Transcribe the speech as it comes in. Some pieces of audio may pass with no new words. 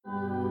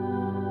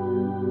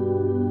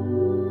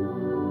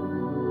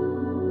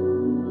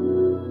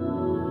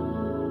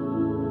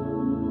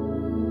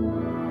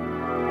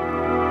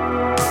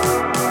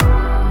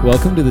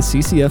Welcome to the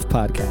CCF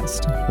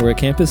Podcast. We're a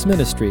campus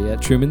ministry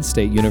at Truman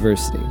State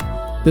University.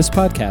 This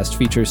podcast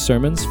features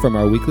sermons from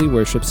our weekly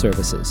worship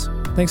services.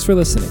 Thanks for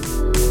listening.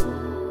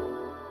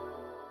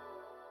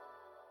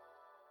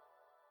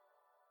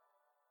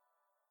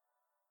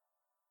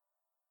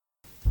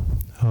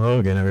 Hello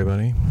again,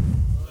 everybody.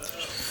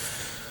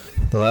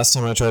 The last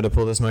time I tried to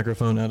pull this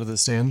microphone out of the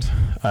stand,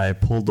 I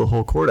pulled the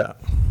whole cord out.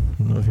 I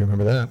don't know if you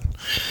remember that.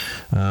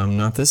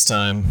 Not this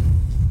time.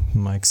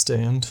 Mic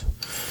stand.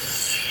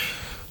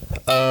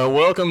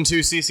 Welcome to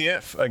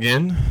CCF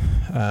again.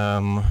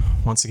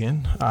 Once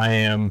again, I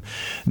am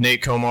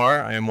Nate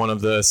Komar. I am one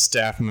of the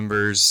staff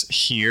members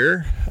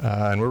here,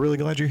 and we're really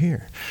glad you're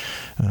here.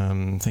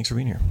 Thanks for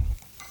being here.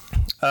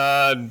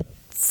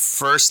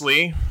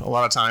 Firstly, a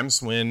lot of times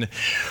when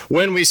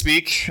we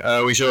speak,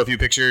 we show a few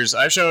pictures.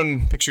 I've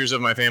shown pictures of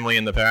my family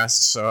in the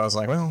past, so I was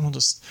like, well, I'll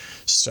just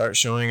start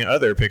showing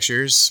other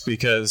pictures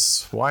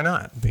because why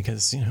not?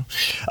 Because, you know.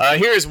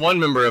 Here is one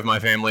member of my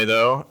family,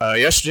 though.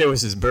 Yesterday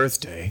was his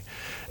birthday,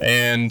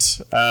 and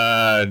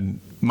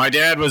my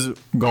dad was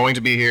going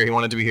to be here. He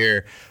wanted to be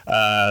here.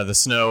 The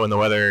snow and the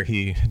weather,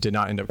 he did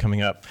not end up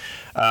coming up.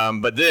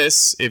 But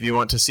this, if you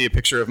want to see a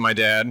picture of my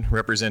dad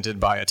represented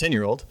by a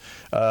 10-year-old,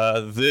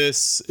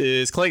 this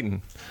is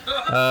Clayton.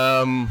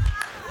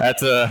 At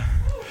the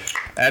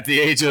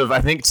age of,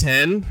 I think,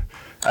 10,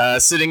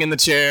 sitting in the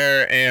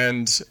chair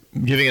and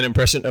giving an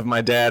impression of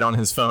my dad on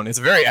his phone. It's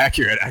very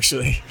accurate,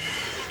 actually.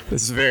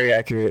 This is very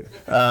accurate.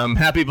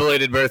 Happy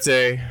belated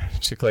birthday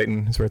to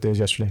Clayton. His birthday was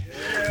yesterday,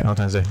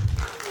 Valentine's Day.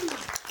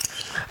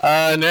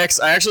 Next,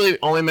 I actually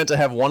only meant to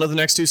have one of the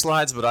next two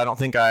slides, but I don't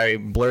think I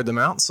blurred them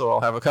out, so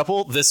I'll have a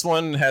couple. This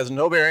one has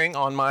no bearing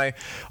on my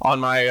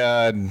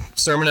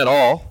sermon at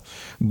all,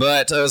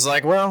 but I was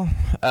like, well,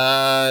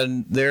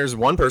 there's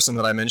one person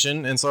that I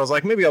mentioned, and so I was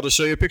like, maybe I'll just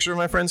show you a picture of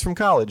my friends from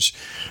college.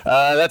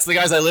 That's the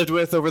guys I lived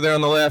with over there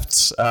on the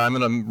left. I'm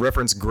going to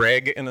reference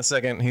Greg in a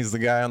second. He's the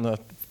guy on the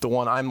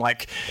one I'm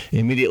like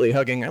immediately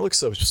hugging. I look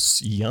so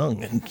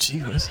young, and gee,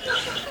 what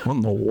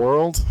in the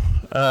world?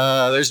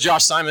 There's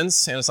Josh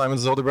Simons, Hannah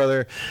Simons' older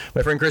brother.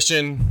 My friend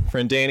Christian,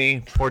 friend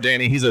Danny. Poor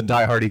Danny, he's a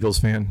diehard Eagles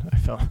fan. I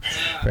felt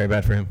very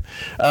bad for him.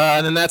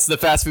 And then that's the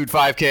Fast Food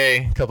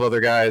 5K, a couple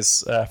other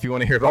guys. If you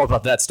want to hear all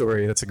about that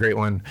story, that's a great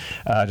one.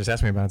 Just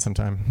ask me about it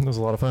sometime. It was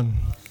a lot of fun.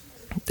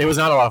 It was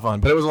not a lot of fun,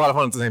 but it was a lot of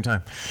fun at the same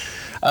time.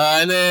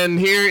 And then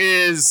here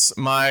is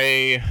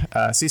my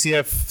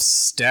CCF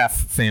staff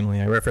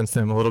family. I referenced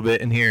them a little bit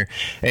in here.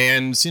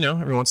 And, you know,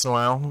 every once in a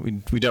while,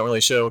 we don't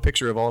really show a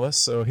picture of all of us.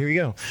 So here we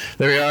go.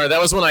 There we are. That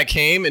was when I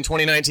came in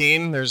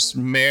 2019. There's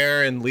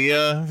Mare and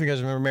Leah. If you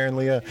guys remember Mare and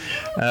Leah,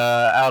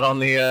 out on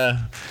the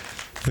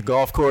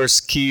golf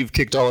course. Keeve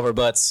kicked all of our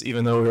butts,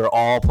 even though we were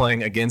all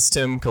playing against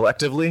him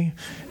collectively.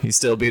 He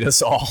still beat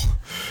us all.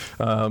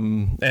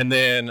 And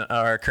then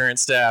our current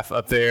staff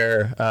up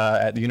there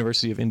at the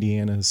University of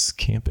Indiana's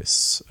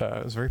campus.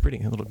 It was very pretty,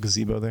 a little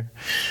gazebo there.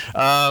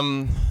 I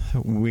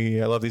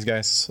love these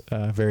guys.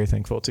 Very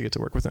thankful to get to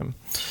work with them.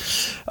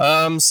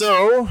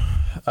 So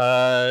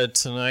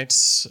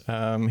tonight,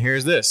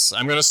 here's this.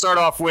 I'm going to start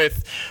off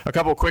with a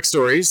couple quick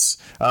stories.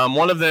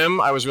 One of them,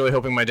 I was really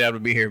hoping my dad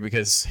would be here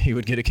because he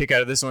would get a kick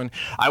out of this one.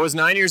 I was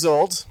 9 years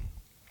old.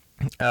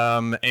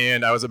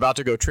 And I was about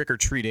to go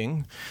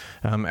trick-or-treating,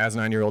 as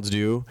 9-year-olds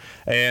do.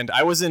 And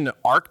I was an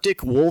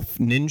Arctic Wolf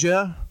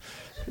Ninja.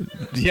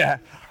 Yeah,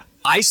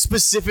 I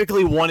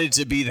specifically wanted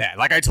to be that.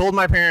 Like, I told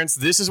my parents,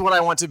 this is what I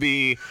want to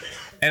be.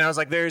 And I was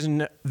like,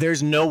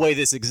 there's no way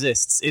this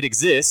exists. It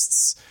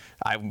exists.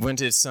 I went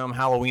to some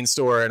Halloween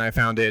store and I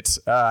found it.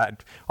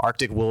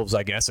 Arctic wolves,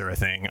 I guess, are a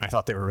thing. I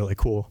thought they were really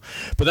cool.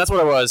 But that's what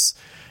I was.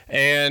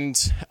 And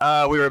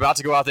we were about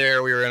to go out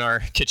there. We were in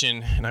our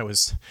kitchen, and I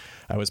was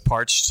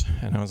parched,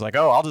 and I was like,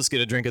 oh, I'll just get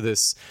a drink of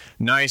this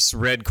nice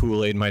red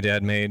Kool-Aid my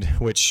dad made,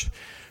 which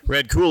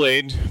red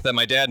Kool-Aid that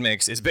my dad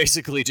makes is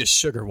basically just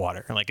sugar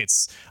water. Like,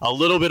 it's a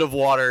little bit of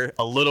water,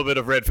 a little bit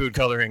of red food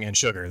coloring, and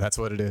sugar. That's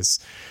what it is.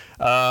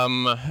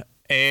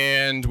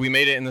 And we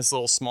made it in this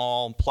little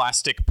small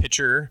plastic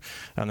pitcher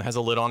that has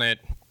a lid on it.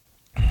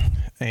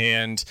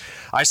 And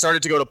I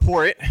started to go to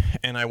pour it,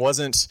 and I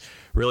wasn't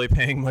really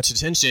paying much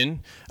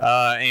attention.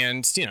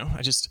 And, you know,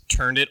 I just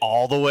turned it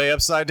all the way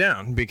upside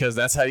down because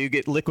that's how you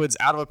get liquids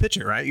out of a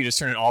pitcher, right? You just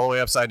turn it all the way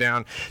upside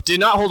down.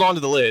 Did not hold on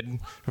to the lid,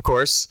 of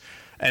course.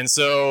 And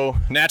so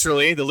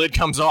naturally the lid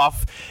comes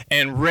off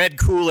and red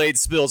Kool-Aid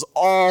spills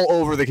all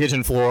over the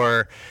kitchen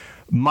floor.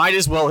 Might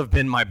as well have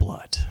been my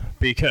blood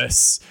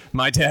because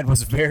my dad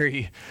was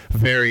very,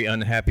 very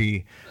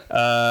unhappy.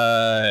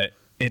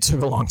 It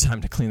took a long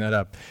time to clean that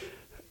up.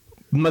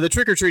 The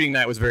trick-or-treating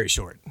night was very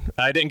short.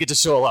 I didn't get to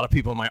show a lot of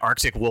people my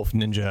Arctic Wolf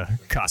Ninja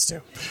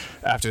costume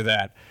after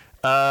that.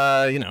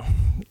 I've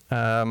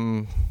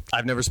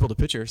never spilled a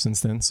pitcher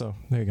since then, so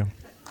there you go.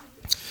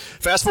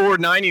 Fast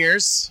forward 9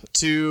 years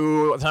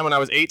to the time when I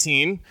was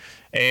 18,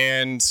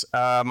 and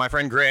my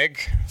friend Greg,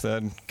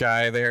 the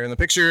guy there in the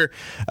picture,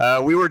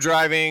 we were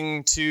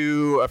driving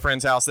to a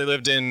friend's house. They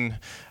lived in,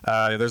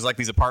 there's like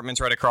these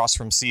apartments right across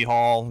from C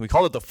Hall. We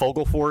called it the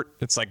Fogelfort.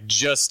 It's like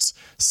just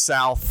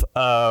south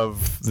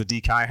of the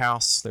DK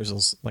house.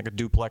 There's like a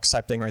duplex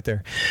type thing right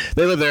there.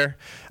 They live there.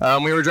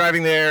 We were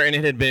driving there, and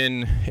it had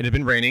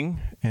been raining,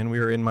 and we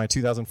were in my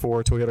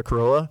 2004 Toyota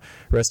Corolla.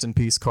 Rest in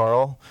peace,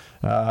 Carl.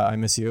 I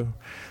miss you.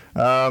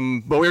 But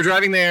we were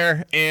driving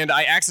there, and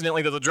I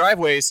accidentally, the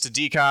driveways to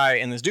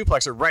DK and this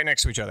duplex are right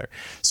next to each other.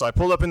 So I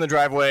pulled up in the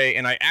driveway,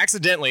 and I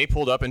accidentally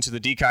pulled up into the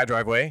DK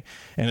driveway.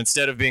 And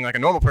instead of being like a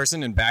normal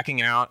person and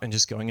backing out and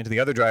just going into the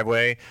other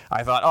driveway,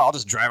 I thought, I'll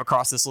just drive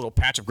across this little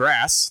patch of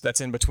grass that's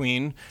in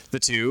between the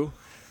two.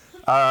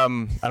 I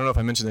don't know if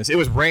I mentioned this. It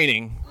was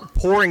raining,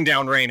 pouring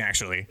down rain,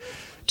 actually.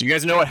 Do you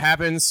guys know what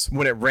happens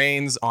when it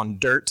rains on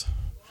dirt?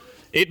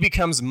 It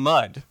becomes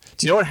mud.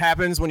 Do you know what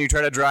happens when you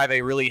try to drive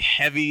a really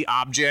heavy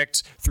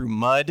object through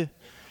mud?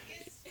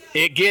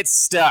 It gets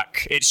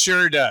stuck. It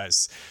sure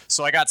does.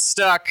 So I got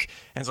stuck,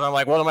 and so I'm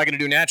like, what am I going to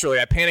do naturally?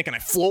 I panic and I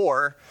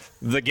floor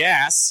the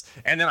gas,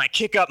 and then I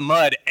kick up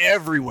mud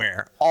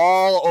everywhere,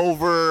 all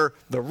over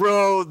the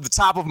road, the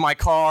top of my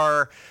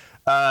car.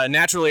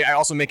 Naturally, I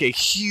also make a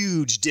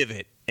huge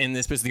divot in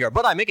this piece of the yard,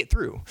 but I make it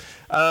through.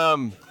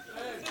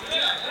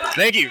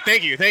 Thank you.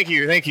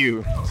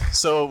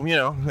 So,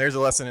 there's a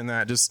lesson in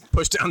that. Just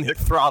push down the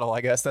throttle,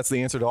 I guess. That's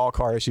the answer to all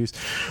car issues.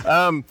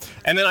 And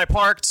then I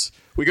parked.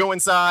 We go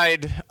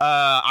inside.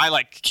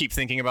 I keep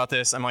thinking about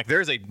this. I'm like,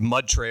 there's a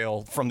mud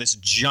trail from this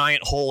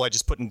giant hole I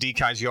just put in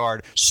DK's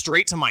yard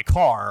straight to my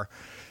car.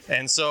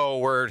 And so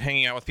we're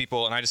hanging out with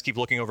people, and I just keep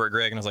looking over at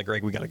Greg, and I was like,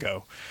 Greg, we got to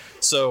go.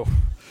 So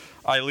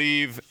I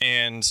leave,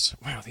 and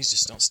wow, these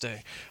just don't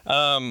stay.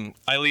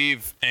 I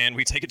leave, and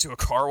we take it to a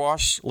car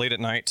wash late at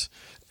night.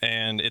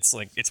 And it's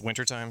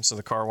wintertime, so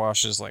the car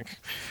wash is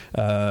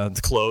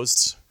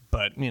closed,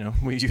 but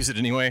we use it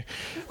anyway.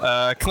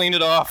 Cleaned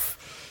it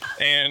off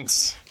and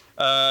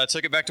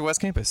took it back to West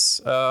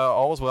Campus.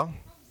 All was well.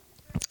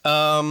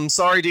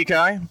 Sorry,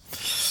 DK.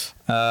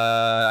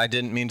 I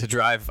didn't mean to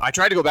drive. I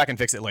tried to go back and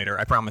fix it later.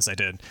 I promise I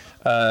did,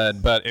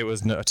 but it was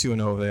to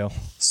no avail.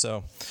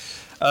 So,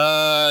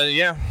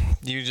 you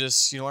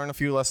learn a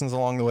few lessons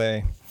along the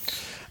way.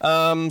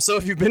 So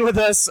if you've been with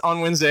us on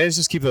Wednesdays,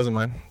 just keep those in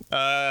mind.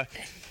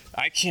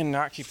 I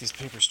cannot keep these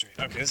papers straight.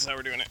 Okay, this is how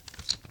we're doing it.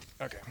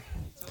 Okay.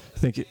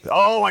 Thank you.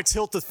 Oh, I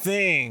tilt the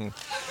thing.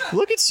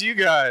 Look at you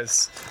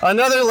guys.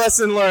 Another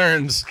lesson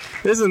learned.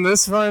 Isn't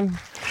this fun?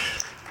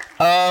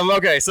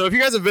 Okay, so if you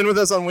guys have been with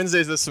us on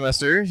Wednesdays this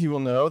semester, you will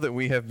know that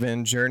we have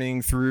been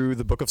journeying through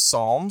the book of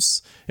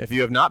Psalms. If you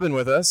have not been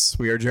with us,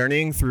 we are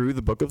journeying through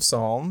the book of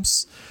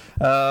Psalms.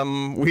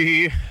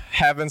 We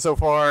have been so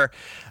far.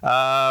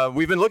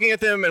 We've been looking at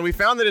them, and we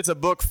found that it's a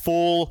book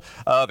full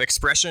of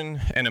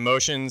expression and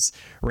emotions,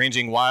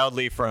 ranging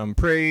wildly from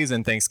praise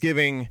and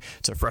thanksgiving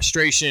to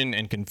frustration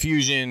and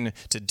confusion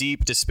to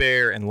deep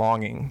despair and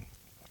longing.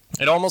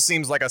 It almost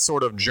seems like a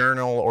sort of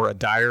journal or a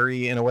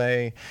diary in a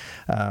way.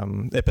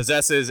 It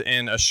possesses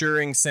an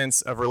assuring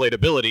sense of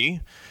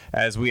relatability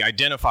as we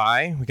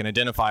can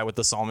identify with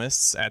the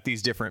psalmists at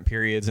these different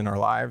periods in our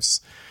lives.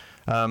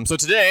 So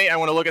today I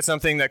want to look at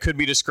something that could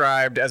be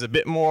described as a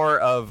bit more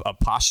of a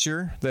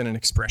posture than an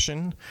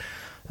expression.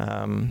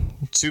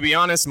 To be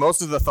honest,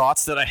 most of the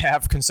thoughts that I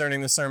have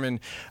concerning this sermon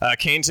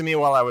came to me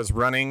while I was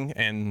running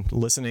and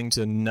listening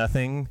to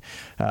nothing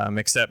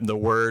except the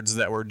words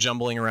that were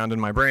jumbling around in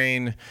my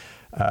brain.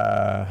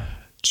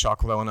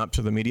 Chalk blowing up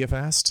to the media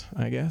fast,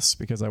 I guess,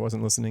 because I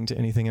wasn't listening to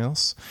anything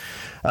else.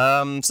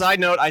 Side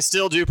note, I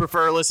still do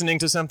prefer listening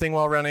to something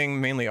while running,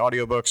 mainly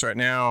audiobooks right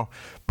now,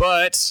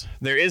 but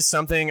there is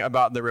something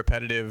about the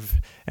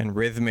repetitive and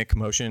rhythmic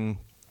motion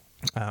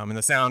and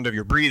the sound of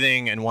your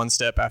breathing and one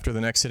step after the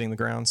next hitting the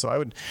ground.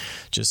 So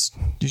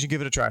you should give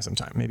it a try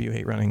sometime. Maybe you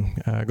hate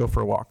running. Go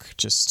for a walk.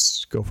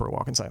 Just go for a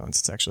walk in silence.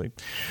 It's actually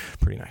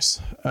pretty nice.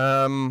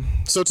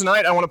 So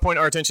tonight I want to point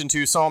our attention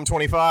to Psalm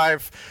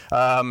 25.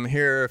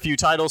 Here are a few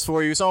titles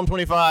for you. Psalm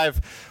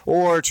 25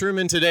 or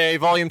Truman Today,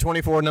 Volume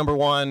 24, Number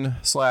 1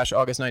 /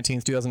 August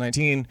 19th,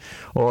 2019,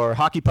 or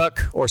Hockey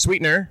Puck or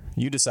Sweetener.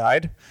 You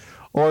decide.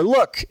 Or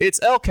Look,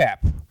 it's El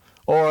Cap.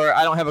 Or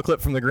I don't have a clip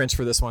from The Grinch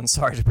for this one.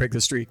 Sorry to break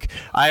the streak.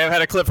 I have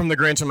had a clip from The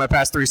Grinch in my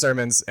past 3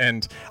 sermons,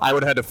 and I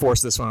would have had to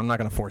force this one. I'm not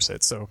going to force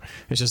it, so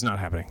it's just not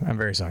happening. I'm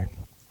very sorry.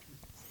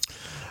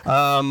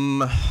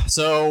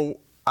 So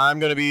I'm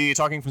going to be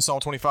talking from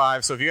Psalm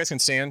 25. So if you guys can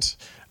stand,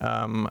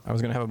 I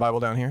was going to have a Bible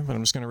down here, but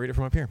I'm just going to read it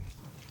from up here.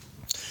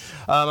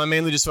 I'm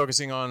mainly just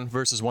focusing on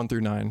verses 1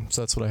 through 9,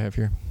 so that's what I have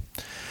here.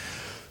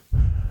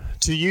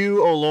 To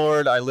you, O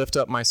Lord, I lift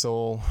up my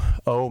soul.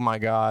 O my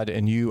God,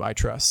 in you I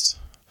trust.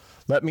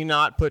 Let me be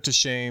not put to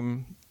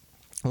shame.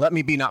 Let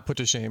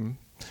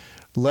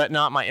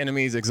not my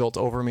enemies exult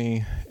over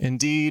me.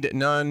 Indeed,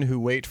 none who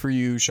wait for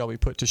you shall be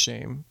put to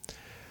shame.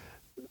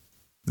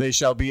 They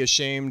shall be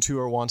ashamed who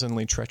are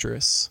wantonly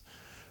treacherous.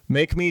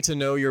 Make me to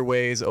know your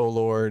ways, O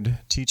Lord.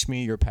 Teach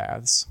me your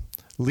paths.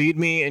 Lead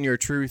me in your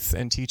truth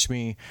and teach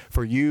me,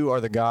 for you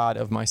are the God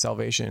of my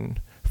salvation.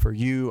 For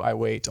you I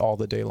wait all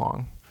the day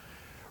long.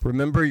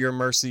 Remember your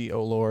mercy,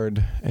 O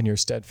Lord, and your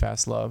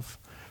steadfast love,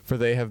 for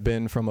they have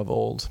been from of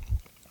old.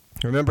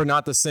 Remember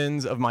not the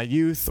sins of my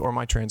youth or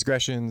my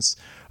transgressions.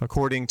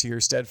 According to your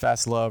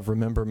steadfast love,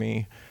 remember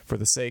me for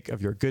the sake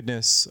of your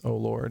goodness, O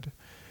Lord.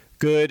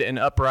 Good and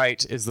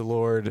upright is the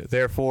Lord.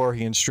 Therefore,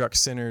 he instructs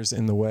sinners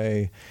in the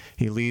way.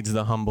 He leads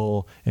the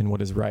humble in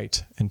what is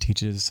right and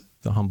teaches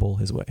the humble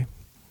his way.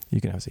 You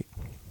can have a seat.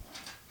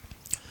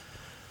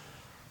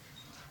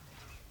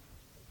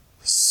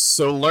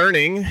 So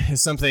learning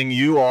is something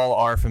you all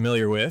are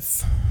familiar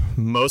with.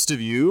 Most of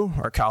you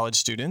are college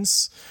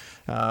students,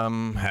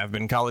 have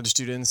been college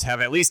students, have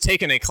at least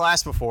taken a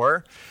class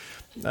before.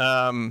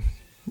 In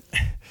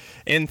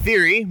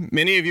theory,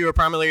 many of you are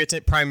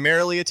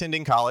primarily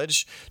attending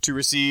college to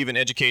receive an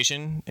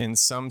education in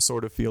some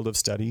sort of field of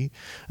study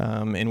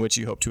in which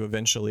you hope to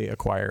eventually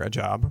acquire a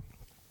job.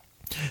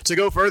 To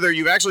go further,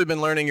 you've actually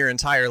been learning your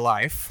entire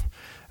life.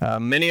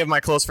 Many of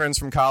my close friends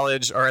from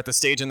college are at the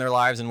stage in their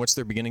lives in which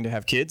they're beginning to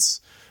have kids.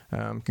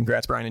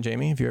 Congrats, Brian and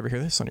Jamie, if you ever hear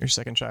this, on your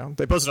second child.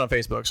 They posted on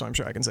Facebook, so I'm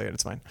sure I can say it.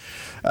 It's fine.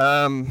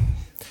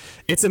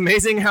 It's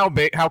amazing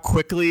how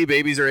quickly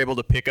babies are able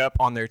to pick up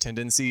on their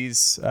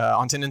tendencies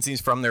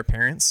from their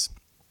parents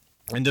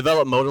and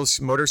develop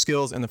motor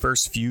skills in the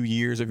first few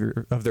years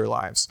of their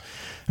lives.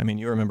 I mean,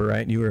 you remember,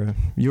 right? You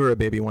were a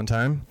baby one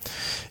time.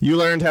 You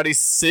learned how to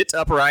sit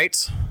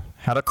upright,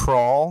 how to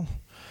crawl,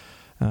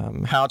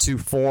 how to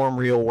form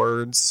real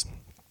words.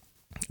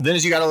 Then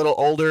as you got a little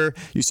older,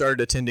 you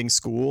started attending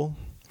school,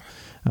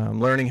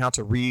 learning how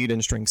to read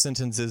and string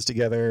sentences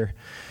together.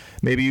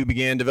 Maybe you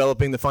began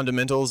developing the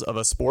fundamentals of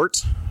a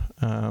sport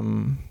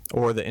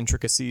or the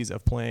intricacies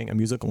of playing a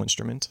musical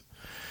instrument.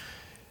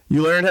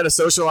 You learned how to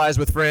socialize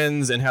with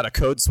friends and how to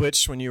code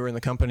switch when you were in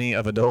the company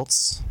of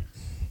adults.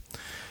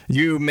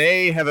 You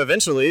may have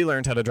eventually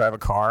learned how to drive a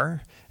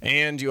car,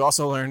 and you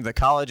also learned that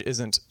college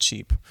isn't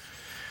cheap.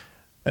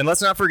 And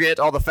let's not forget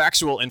all the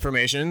factual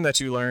information that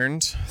you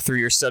learned through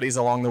your studies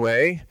along the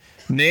way,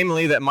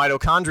 namely that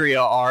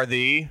mitochondria are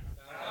the...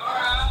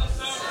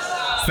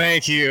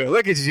 Thank you.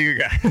 Look at you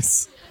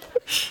guys.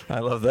 I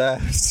love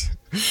that.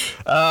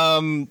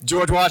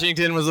 George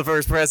Washington was the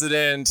first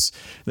president.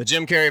 The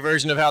Jim Carrey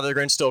version of How the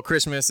Grinch Stole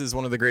Christmas is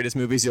one of the greatest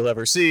movies you'll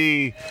ever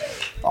see.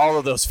 All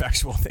of those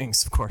factual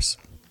things, of course.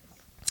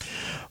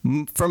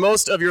 For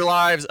most of your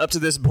lives up to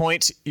this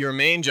point, your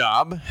main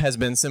job has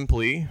been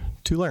simply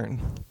to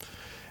learn.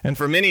 And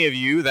for many of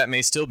you, that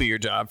may still be your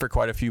job for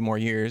quite a few more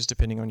years,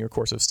 depending on your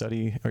course of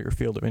study or your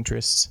field of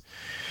interest.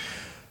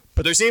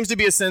 But there seems to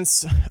be a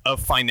sense of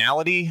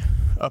finality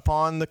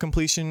upon the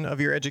completion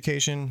of your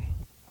education.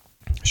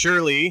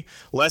 Surely,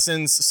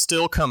 lessons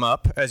still come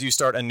up as you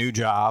start a new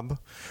job,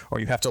 or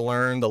you have to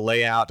learn the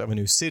layout of a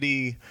new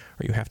city,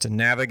 or you have to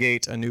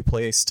navigate a new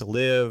place to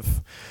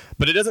live.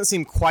 But it doesn't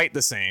seem quite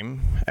the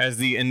same as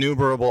the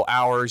innumerable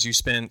hours you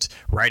spent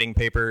writing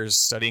papers,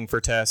 studying for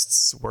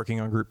tests,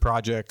 working on group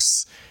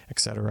projects,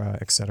 etc.,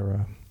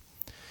 etc.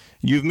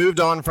 You've moved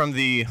on from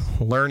the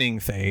learning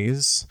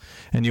phase,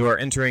 and you are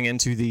entering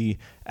into the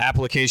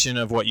application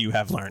of what you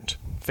have learned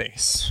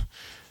phase.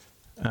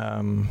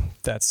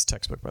 That's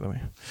textbook, by the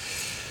way.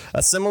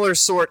 A similar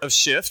sort of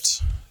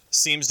shift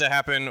seems to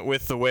happen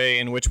with the way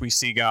in which we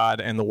see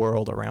God and the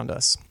world around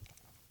us.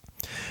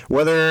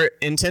 Whether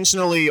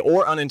intentionally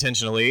or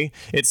unintentionally,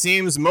 it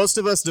seems most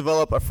of us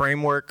develop a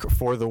framework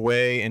for the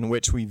way in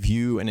which we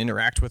view and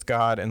interact with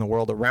God and the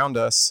world around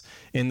us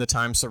in the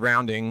time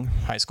surrounding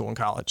high school and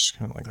college,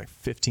 kind of like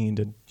 15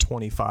 to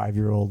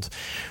 25-year-old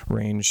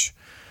range.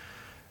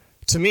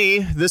 To me,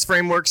 this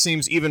framework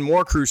seems even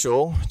more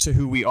crucial to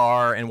who we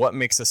are and what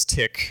makes us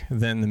tick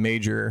than the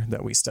major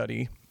that we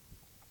study.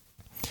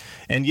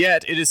 And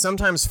yet, it is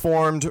sometimes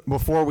formed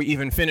before we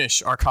even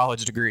finish our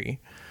college degree.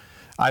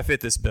 I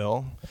fit this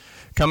bill.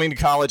 Coming to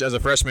college as a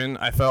freshman,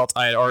 I felt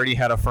I had already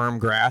had a firm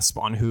grasp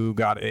on who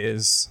God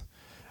is.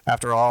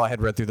 After all, I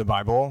had read through the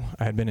Bible.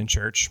 I had been in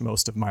church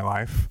most of my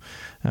life.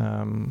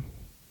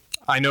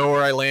 I know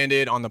where I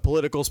landed on the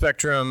political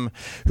spectrum,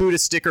 who to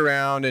stick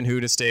around and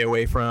who to stay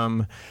away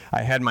from.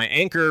 I had my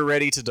anchor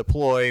ready to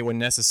deploy when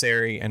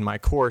necessary and my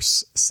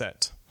course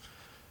set.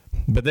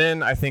 But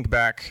then I think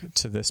back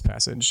to this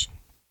passage.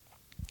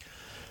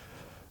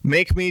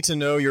 Make me to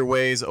know your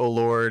ways, O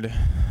Lord.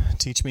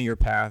 Teach me your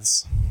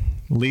paths.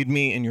 Lead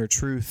me in your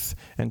truth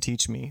and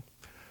teach me.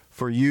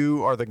 For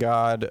you are the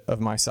God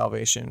of my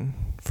salvation.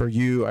 For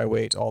you I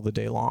wait all the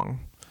day long.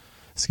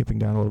 Skipping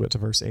down a little bit to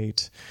verse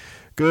 8.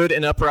 Good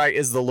and upright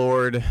is the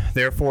Lord.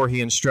 Therefore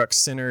he instructs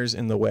sinners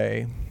in the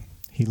way.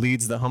 He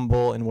leads the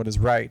humble in what is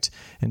right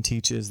and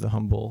teaches the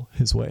humble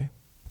his way.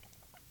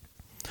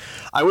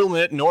 I will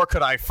admit, nor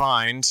could I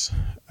find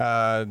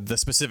the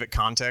specific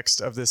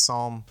context of this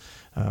psalm.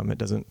 It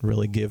doesn't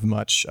really give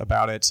much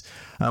about it.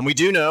 We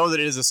do know that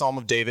it is a psalm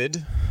of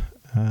David,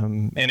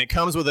 and it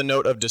comes with a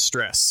note of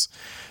distress.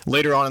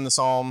 Later on in the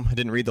psalm, I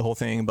didn't read the whole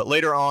thing, but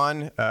later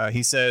on,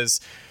 he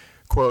says,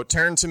 quote,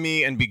 "Turn to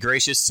me and be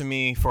gracious to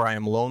me, for I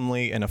am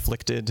lonely and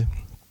afflicted.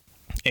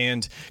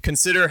 And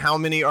consider how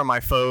many are my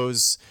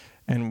foes,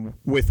 and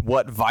with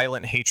what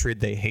violent hatred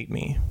they hate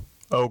me.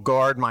 Oh,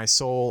 guard my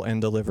soul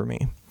and deliver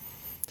me.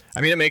 I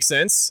mean, it makes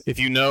sense. If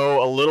you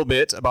know a little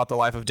bit about the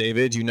life of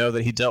David, you know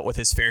that he dealt with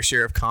his fair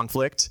share of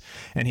conflict,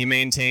 and he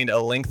maintained a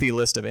lengthy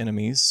list of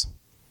enemies.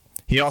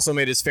 He also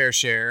made his fair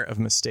share of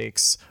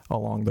mistakes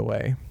along the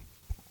way.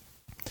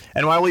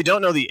 And while we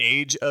don't know the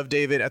age of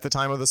David at the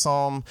time of the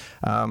psalm,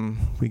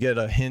 we get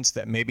a hint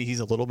that maybe he's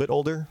a little bit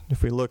older.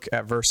 If we look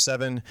at verse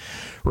 7,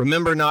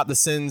 remember not the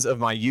sins of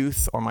my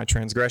youth or my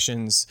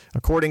transgressions.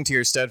 According to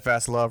your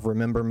steadfast love,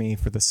 remember me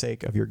for the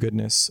sake of your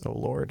goodness, O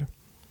Lord.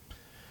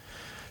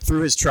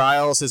 Through his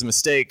trials, his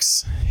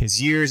mistakes,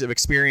 his years of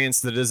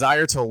experience, the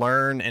desire to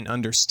learn and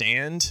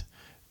understand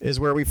is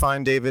where we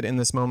find David in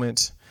this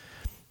moment.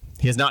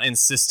 He is not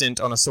insistent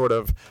on a sort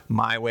of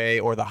my way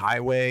or the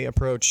highway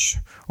approach,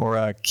 or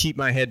a keep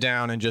my head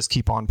down and just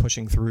keep on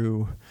pushing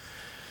through.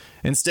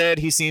 Instead,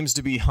 he seems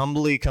to be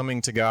humbly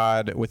coming to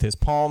God with his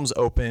palms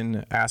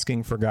open,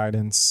 asking for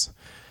guidance,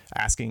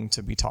 asking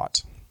to be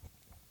taught.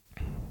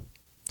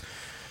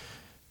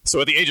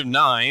 So at the age of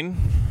 9,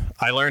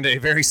 I learned a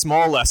very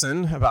small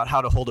lesson about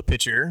how to hold a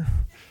pitcher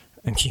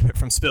and keep it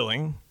from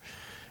spilling,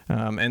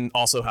 and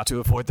also how to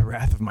avoid the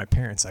wrath of my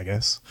parents, I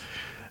guess.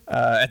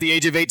 At the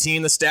age of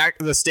 18, the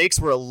stakes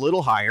were a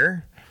little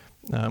higher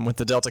with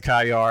the Delta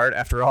Chi yard.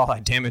 After all, I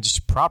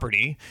damaged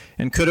property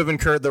and could have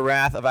incurred the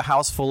wrath of a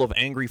house full of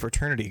angry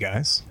fraternity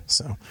guys.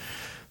 So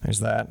there's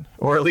that.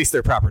 Or at least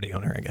their property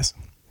owner, I guess.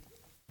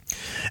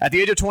 At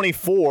the age of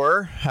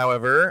 24,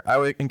 however,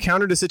 I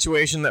encountered a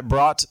situation that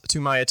brought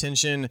to my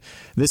attention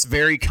this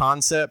very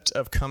concept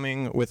of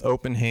coming with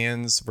open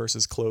hands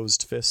versus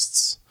closed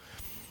fists.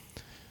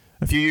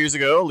 A few years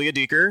ago, Leah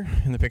Deeker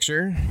in the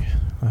picture.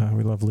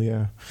 We love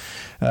Leah.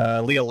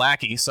 Leah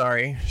Lackey,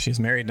 sorry. She's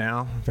married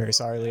now. Very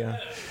sorry,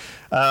 Leah.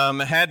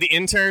 Had the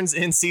interns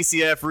in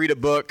CCF read a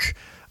book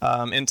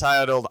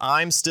entitled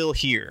I'm Still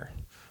Here,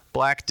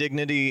 Black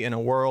Dignity in a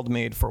World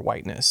Made for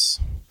Whiteness.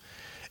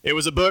 It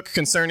was a book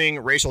concerning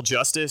racial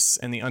justice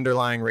and the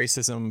underlying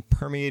racism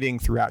permeating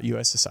throughout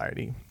U.S.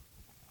 society.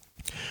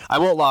 I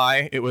won't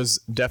lie, it was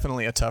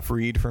definitely a tough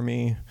read for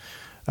me.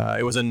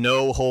 It was a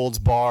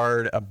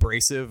no-holds-barred,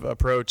 abrasive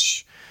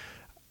approach.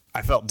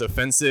 I felt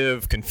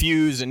defensive,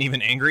 confused, and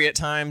even angry at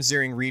times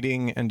during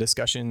reading and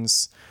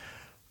discussions.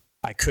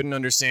 I couldn't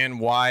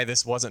understand why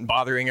this wasn't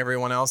bothering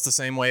everyone else the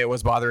same way it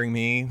was bothering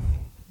me.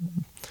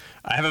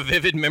 I have a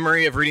vivid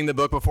memory of reading the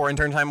book before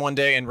intern time one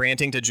day and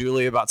ranting to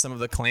Julie about some of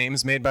the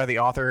claims made by the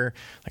author.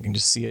 I can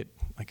just see it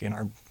like in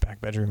our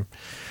back bedroom.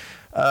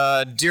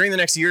 During the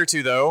next year or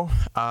two, though,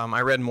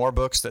 I read more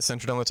books that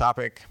centered on the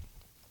topic.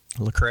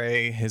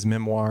 Lecrae, his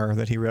memoir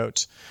that he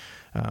wrote,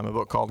 a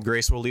book called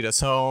Grace Will Lead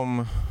Us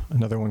Home,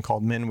 another one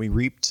called Men We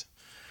Reaped.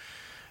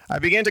 I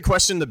began to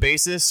question the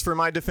basis for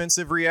my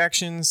defensive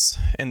reactions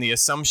and the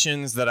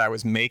assumptions that I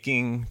was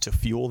making to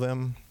fuel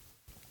them.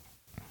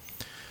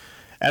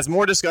 As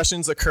more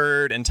discussions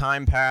occurred and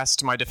time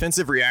passed, my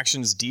defensive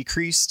reactions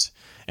decreased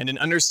and an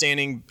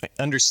understanding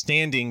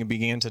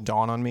began to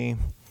dawn on me.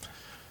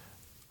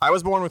 I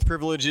was born with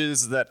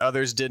privileges that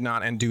others did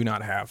not and do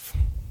not have.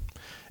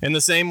 In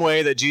the same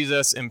way that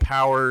Jesus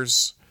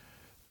empowers,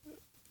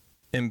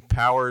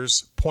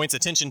 points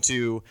attention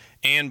to,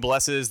 and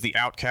blesses the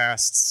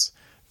outcasts,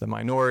 the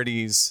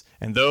minorities,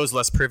 and those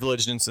less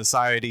privileged in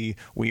society,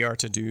 we are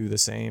to do the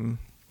same.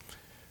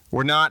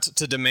 We're not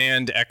to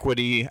demand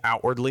equity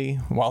outwardly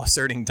while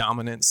asserting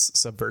dominance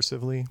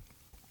subversively.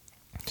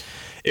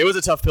 It was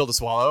a tough pill to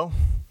swallow.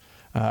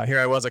 Here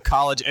I was, a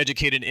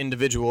college-educated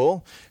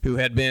individual who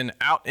had been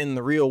out in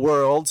the real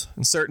world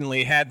and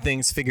certainly had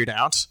things figured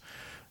out.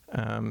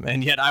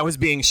 And yet I was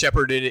being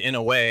shepherded in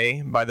a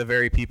way by the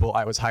very people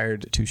I was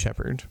hired to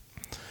shepherd.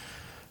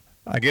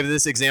 I give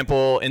this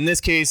example, in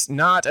this case,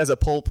 not as a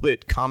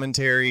pulpit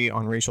commentary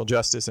on racial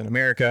justice in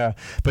America,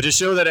 but to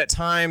show that at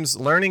times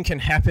learning can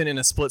happen in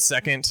a split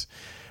second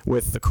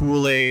with the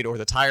Kool-Aid or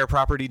the tire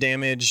property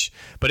damage,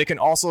 but it can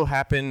also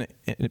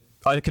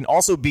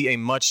be a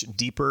much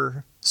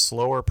deeper,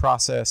 slower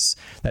process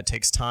that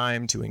takes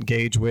time to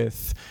engage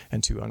with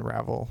and to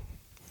unravel.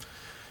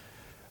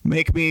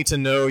 Make me to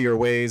know your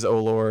ways, O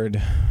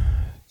Lord.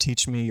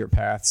 Teach me your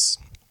paths.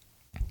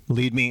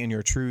 Lead me in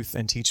your truth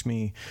and teach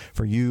me,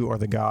 for you are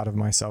the God of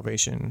my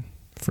salvation.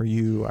 For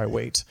you I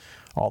wait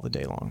all the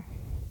day long.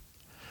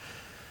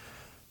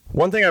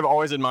 One thing I've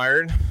always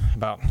admired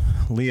about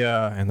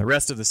Leah and the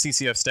rest of the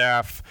CCF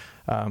staff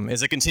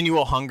is a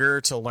continual hunger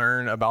to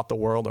learn about the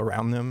world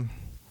around them.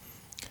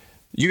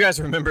 You guys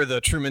remember the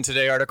Truman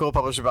Today article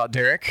published about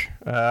Derek,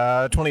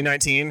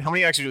 2019? How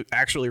many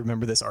actually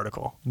remember this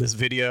article, this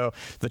video?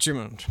 The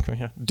Truman,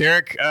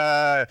 Derek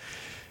had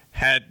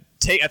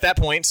at that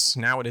point,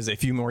 now it is a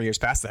few more years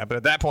past that, but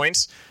at that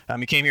point,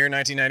 he came here in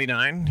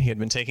 1999. He had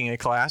been taking a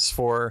class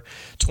for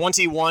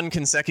 21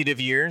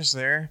 consecutive years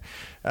there.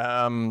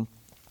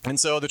 And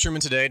so the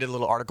Truman Today did a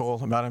little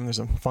article about him. There's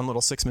a fun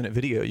little 6-minute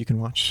video you can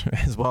watch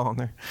as well on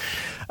there.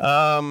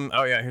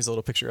 Oh yeah, here's a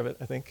little picture of it,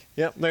 I think.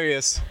 Yep, there he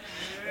is.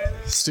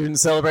 Student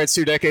celebrates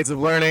 2 decades of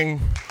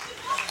learning.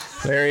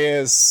 There he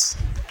is.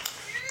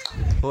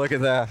 Look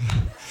at that.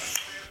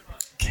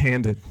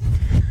 Candid.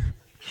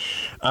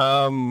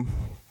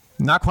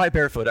 Not quite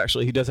barefoot,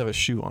 actually. He does have a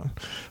shoe on.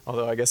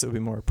 Although I guess it would be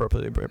more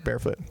appropriately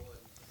barefoot.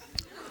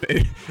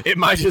 It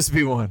might just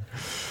be one.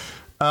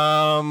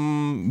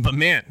 But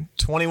man,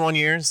 21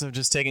 years of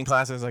just taking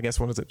classes. I guess,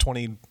 what is it,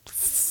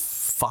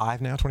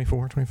 25 now?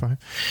 24, 25?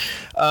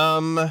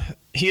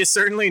 He is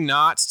certainly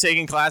not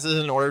taking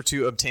classes in order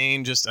to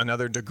obtain just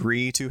another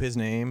degree to his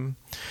name,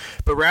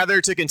 but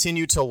rather to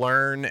continue to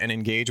learn and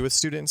engage with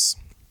students.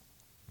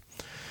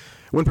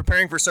 When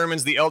preparing for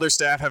sermons, the elder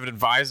staff have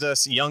advised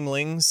us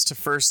younglings to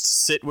first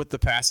sit with the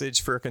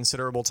passage for a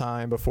considerable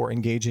time before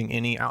engaging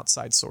any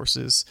outside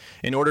sources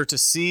in order to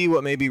see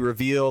what may be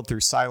revealed through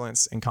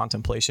silence and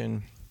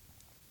contemplation.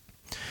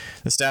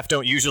 The staff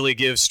don't usually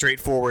give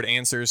straightforward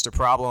answers to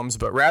problems,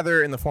 but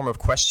rather in the form of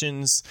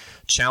questions,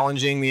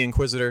 challenging the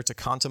inquisitor to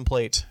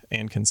contemplate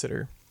and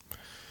consider.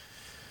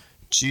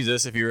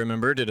 Jesus, if you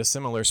remember, did a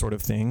similar sort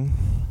of thing.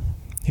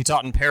 He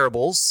taught in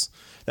parables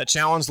that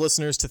challenged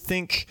listeners to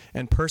think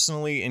and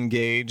personally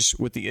engage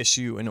with the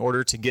issue in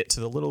order to get to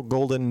the little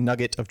golden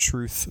nugget of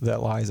truth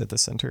that lies at the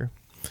center.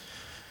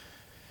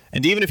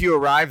 And even if you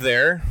arrive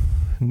there,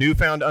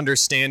 newfound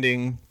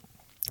understanding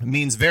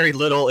means very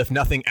little if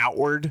nothing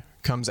outward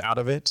comes out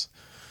of it.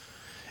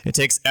 It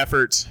takes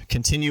effort,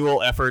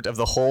 continual effort of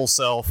the whole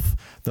self,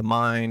 the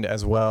mind,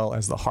 as well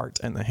as the heart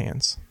and the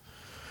hands.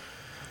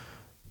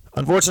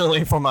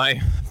 Unfortunately for my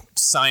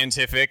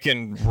scientific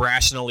and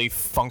rationally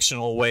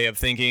functional way of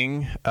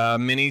thinking,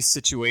 many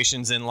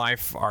situations in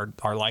life are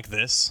like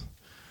this,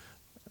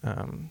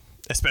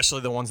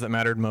 especially the ones that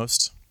mattered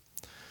most.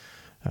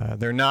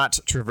 They're not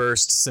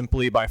traversed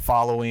simply by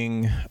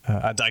following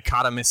a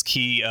dichotomous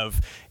key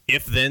of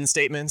if-then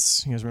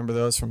statements. You guys remember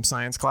those from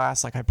science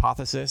class, like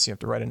hypothesis? You have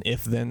to write an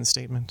if-then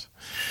statement.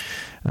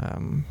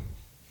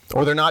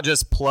 Or they're not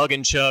just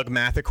plug-and-chug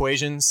math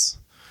equations.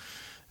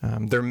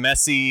 They're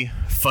messy,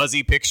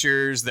 fuzzy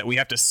pictures that we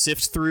have to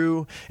sift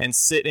through and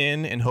sit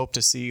in and hope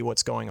to see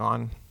what's going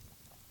on.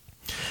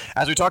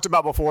 As we talked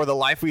about before, the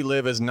life we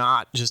live is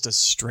not just a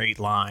straight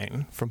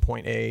line from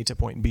point A to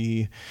point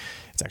B.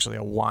 It's actually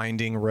a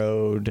winding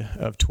road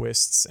of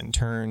twists and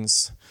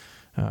turns.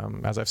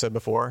 As I've said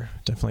before,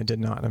 definitely did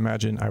not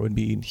imagine I would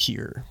be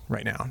here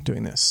right now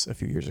doing this a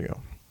few years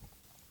ago.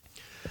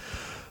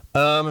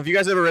 Have you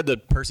guys ever read the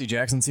Percy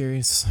Jackson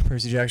series?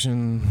 Percy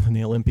Jackson and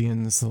the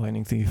Olympians, the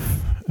Lightning Thief.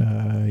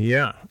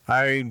 Yeah,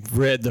 I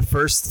read the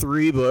first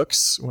 3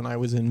 books when I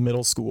was in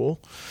middle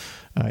school,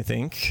 I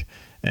think.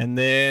 And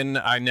then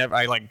I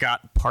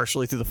got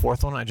partially through the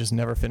 4th one. I just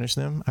never finished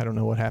them. I don't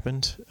know what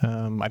happened.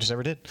 I just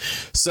never did.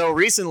 So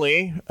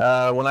recently,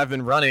 when I've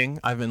been running,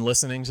 I've been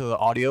listening to the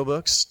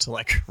audiobooks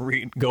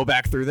to go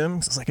back through them.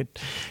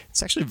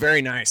 It's actually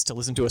very nice to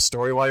listen to a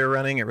story while you're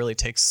running. It really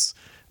takes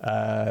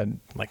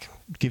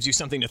gives you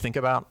something to think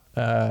about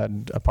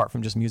apart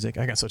from just music.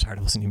 I got so tired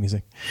of listening to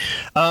music.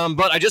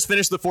 But I just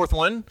finished the 4th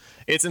one.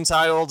 It's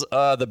entitled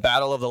The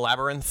Battle of the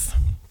Labyrinth.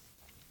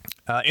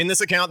 In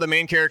this account, the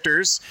main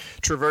characters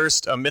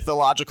traversed a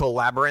mythological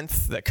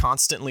labyrinth that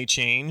constantly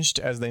changed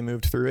as they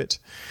moved through it.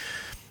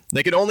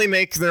 They could only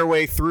make their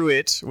way through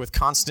it with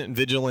constant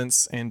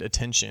vigilance and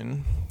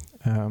attention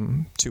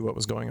to what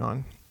was going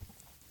on.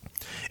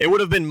 It would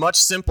have been much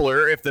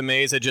simpler if the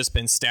maze had just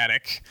been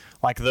static,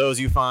 like those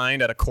you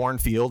find at a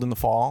cornfield in the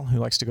fall. Who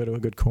likes to go to a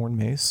good corn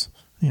maze?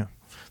 Yeah,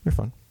 they're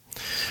fun.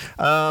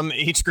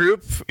 Each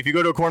group, if you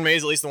go to a corn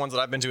maze, at least the ones that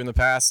I've been to in the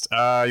past,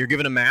 you're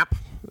given a map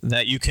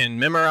that you can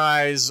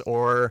memorize,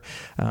 or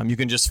you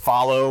can just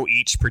follow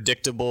each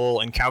predictable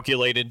and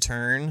calculated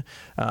turn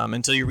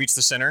until you reach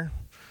the center,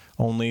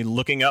 only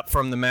looking up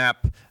from the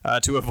map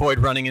to avoid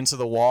running into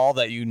the wall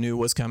that you knew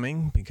was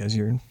coming because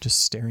you're just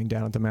staring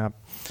down at the map.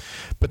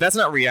 But that's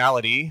not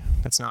reality.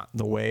 That's not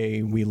the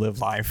way we live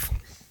life.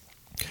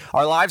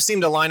 Our lives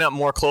seem to line up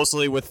more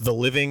closely with the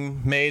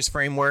living maze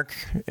framework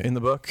in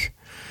the book.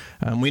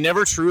 We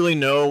never truly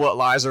know what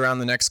lies around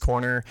the next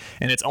corner,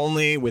 and it's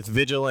only with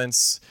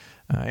vigilance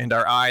and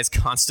our eyes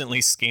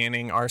constantly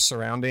scanning our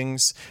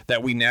surroundings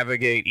that we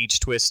navigate each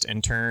twist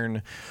and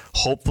turn,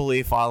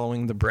 hopefully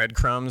following the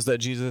breadcrumbs that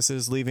Jesus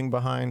is leaving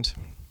behind.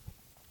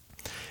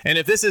 And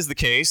if this is the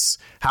case,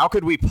 how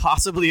could we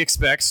possibly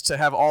expect to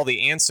have all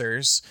the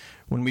answers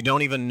when we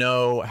don't even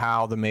know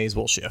how the maze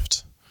will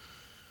shift?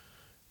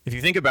 If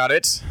you think about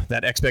it,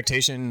 that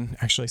expectation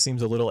actually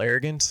seems a little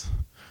arrogant.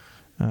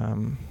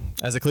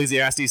 As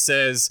Ecclesiastes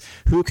says,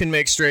 who can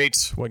make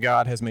straight what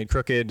God has made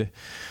crooked?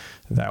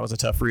 That was a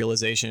tough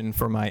realization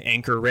for my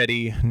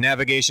anchor-ready,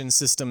 navigation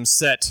system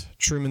set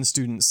Truman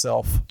student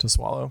self to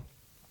swallow.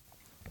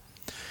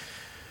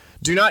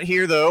 Do not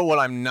hear, though, what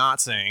I'm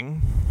not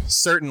saying.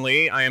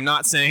 Certainly, I am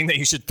not saying that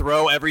you should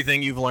throw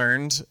everything you've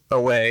learned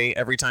away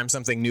every time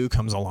something new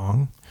comes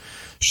along.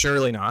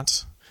 Surely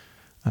not.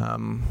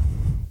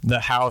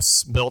 The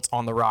house built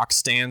on the rock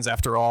stands,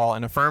 after all,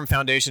 and a firm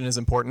foundation is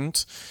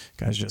important.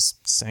 You guys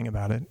just sang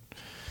about it.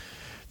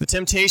 The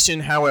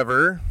temptation,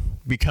 however,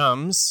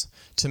 becomes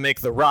to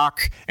make the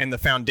rock and the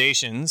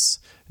foundations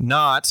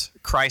not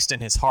Christ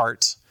and his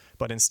heart,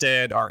 but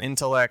instead our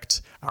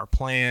intellect, our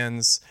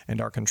plans, and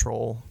our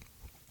control.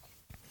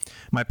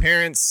 My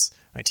parents,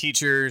 my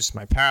teachers,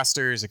 my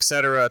pastors,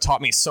 etc.,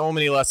 taught me so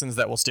many lessons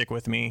that will stick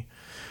with me.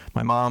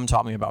 My mom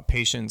taught me about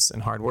patience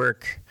and hard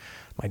work.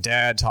 My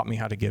dad taught me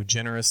how to give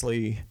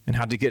generously and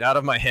how to get out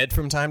of my head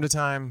from time to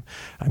time.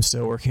 I'm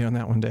still working on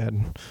that one,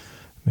 Dad.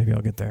 Maybe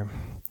I'll get there.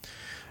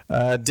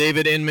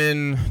 David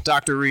Inman,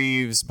 Dr.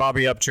 Reeves,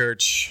 Bobby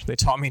Upchurch, they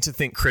taught me to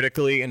think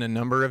critically in a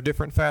number of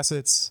different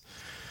facets.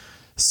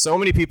 So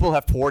many people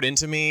have poured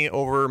into me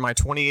over my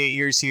 28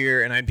 years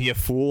here, and I'd be a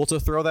fool to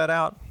throw that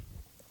out.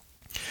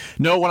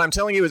 No, what I'm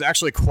telling you is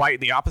actually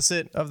quite the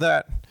opposite of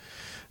that.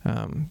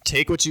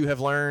 Take what you have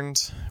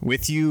learned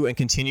with you and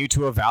continue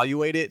to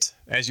evaluate it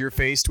as you're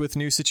faced with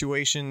new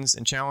situations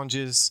and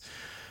challenges,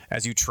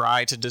 as you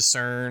try to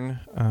discern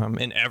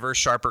an ever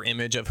sharper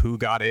image of who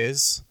God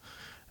is.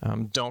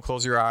 Don't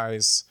close your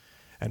eyes,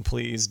 and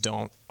please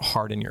don't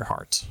harden your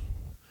heart.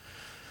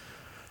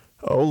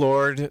 O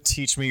Lord,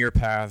 teach me your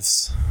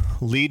paths.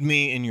 Lead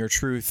me in your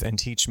truth and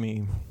teach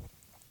me.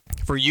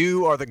 For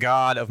you are the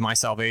God of my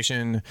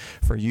salvation.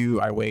 For you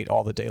I wait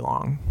all the day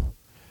long.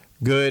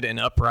 Good and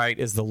upright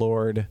is the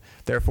Lord.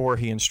 Therefore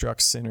he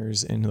instructs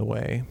sinners in the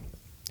way.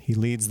 He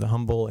leads the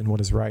humble in what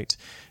is right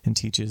and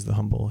teaches the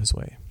humble his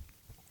way.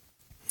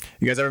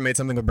 You guys ever made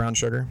something with brown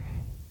sugar?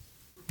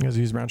 You guys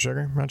use brown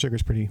sugar? Brown sugar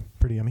is pretty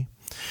yummy.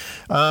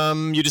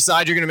 You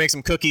decide you're going to make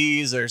some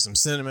cookies or some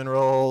cinnamon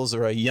rolls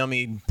or a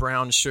yummy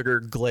brown sugar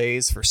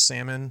glaze for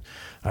salmon.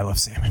 I love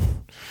salmon.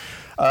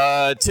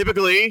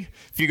 Typically,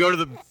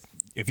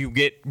 if you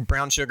get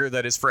brown sugar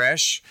that is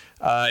fresh,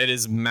 it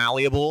is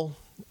malleable.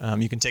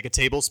 You can take a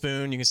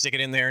tablespoon, you can stick it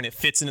in there, and it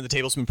fits into the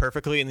tablespoon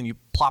perfectly, and then you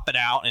plop it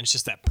out, and it's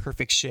just that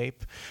perfect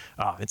shape.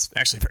 It's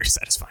actually very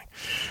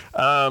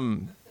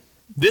satisfying.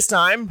 This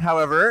time,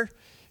 however,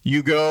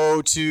 you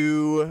go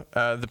to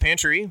the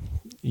pantry,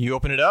 you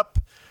open it up,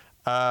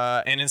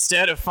 and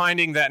instead of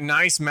finding that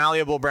nice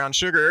malleable brown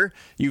sugar,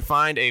 you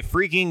find a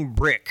freaking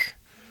brick.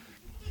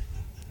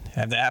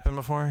 Have that happen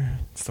before?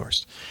 It's the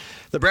worst.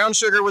 The brown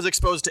sugar was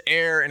exposed to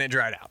air and it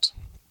dried out.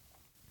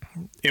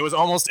 It was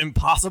almost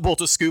impossible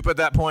to scoop at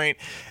that point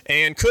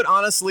and could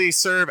honestly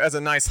serve as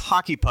a nice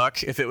hockey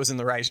puck if it was in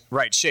the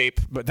right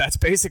shape, but that's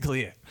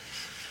basically it.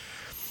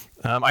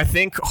 I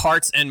think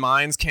hearts and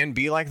minds can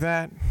be like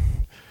that.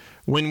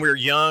 When we're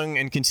young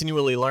and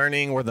continually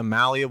learning, we're the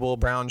malleable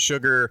brown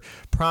sugar,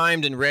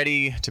 primed and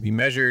ready to be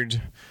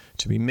measured,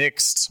 to be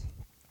mixed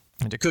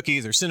into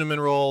cookies or cinnamon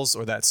rolls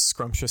or that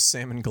scrumptious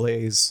salmon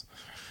glaze.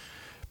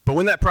 But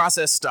when that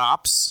process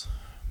stops,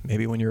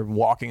 maybe when you're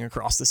walking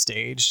across the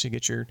stage to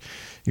get your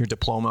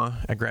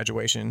diploma at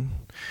graduation,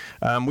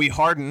 we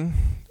harden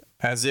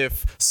as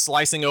if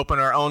slicing open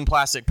our own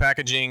plastic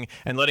packaging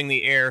and letting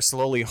the air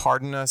slowly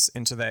harden us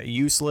into that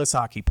useless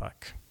hockey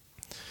puck.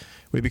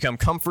 We become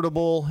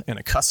comfortable and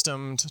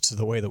accustomed to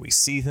the way that we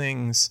see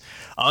things,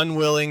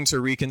 unwilling to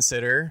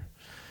reconsider,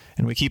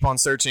 and we keep on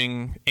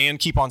searching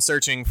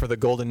for the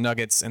golden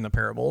nuggets in the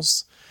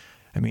parables.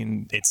 I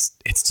mean,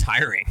 it's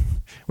tiring.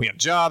 We have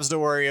jobs to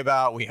worry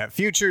about. We have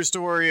futures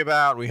to worry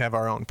about. We have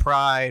our own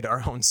pride,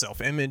 our own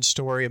self-image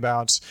to worry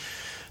about.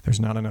 There's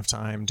not enough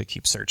time to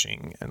keep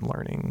searching and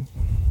learning.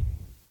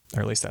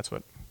 Or at least that's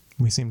what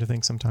we seem to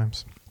think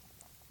sometimes.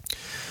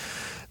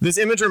 This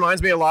image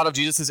reminds me a lot of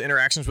Jesus'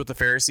 interactions with the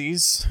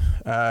Pharisees.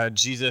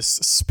 Jesus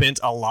spent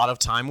a lot of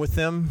time with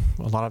them,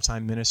 a lot of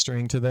time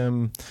ministering to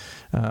them,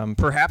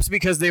 perhaps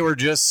because they were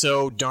just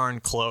so darn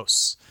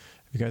close.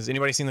 Because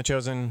anybody seen The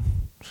Chosen?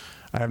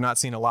 I have not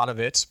seen a lot of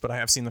it, but I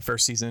have seen the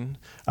first season.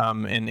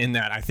 And in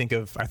that, I think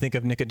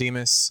of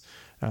Nicodemus.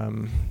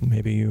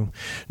 Maybe you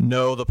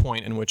know the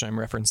point in which I'm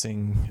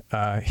referencing.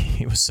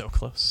 He was so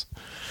close.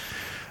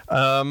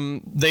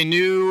 They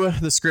knew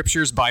the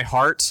scriptures by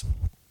heart,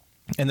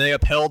 and they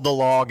upheld the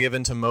law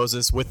given to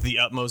Moses with the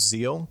utmost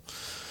zeal.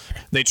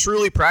 They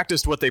truly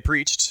practiced what they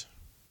preached.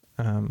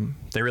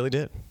 They really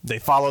did. They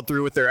followed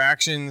through with their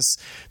actions.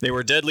 They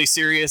were deadly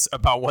serious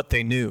about what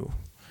they knew.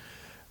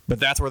 But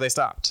that's where they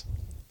stopped.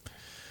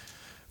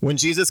 When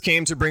Jesus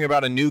came to bring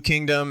about a new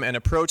kingdom and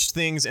approached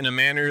things in a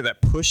manner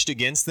that pushed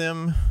against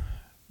them,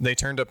 they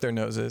turned up their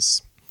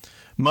noses.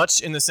 Much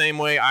in the same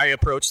way I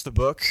approached the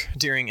book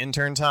during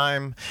intern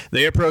time,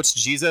 they approached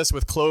Jesus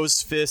with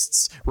closed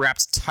fists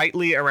wrapped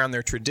tightly around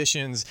their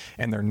traditions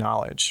and their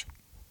knowledge.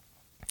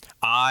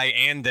 I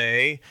and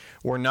they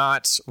were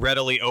not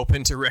readily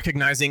open to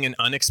recognizing an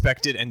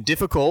unexpected and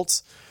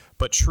difficult,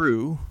 but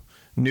true,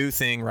 new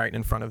thing right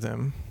in front of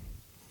them.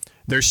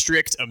 Their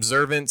strict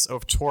observance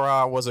of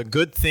Torah was a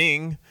good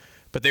thing,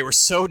 but they were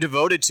so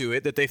devoted to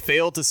it that they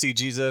failed to see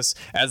Jesus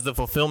as the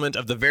fulfillment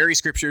of the very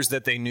scriptures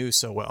that they knew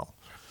so well.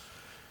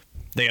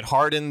 They had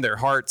hardened their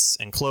hearts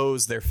and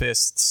closed their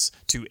fists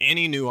to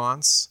any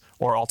nuance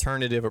or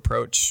alternative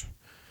approach.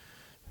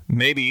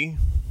 Maybe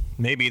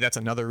that's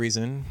another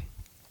reason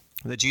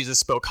that Jesus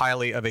spoke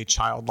highly of a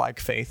childlike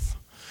faith.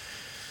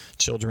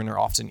 Children are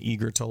often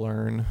eager to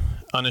learn,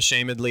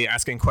 unashamedly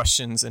asking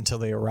questions until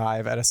they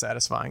arrive at a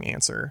satisfying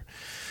answer.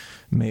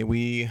 May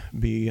we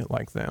be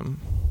like them.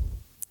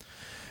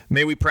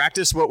 May we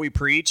practice what we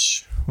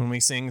preach when we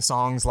sing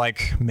songs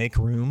like Make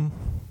Room,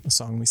 a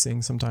song we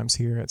sing sometimes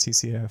here at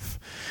CCF.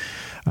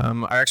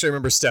 I actually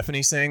remember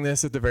Stephanie saying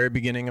this at the very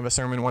beginning of a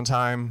sermon one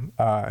time,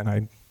 and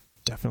I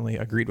definitely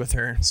agreed with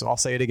her, so I'll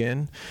say it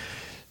again.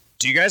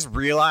 Do you guys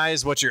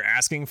realize what you're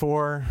asking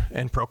for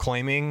and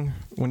proclaiming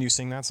when you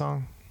sing that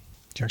song?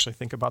 Do you actually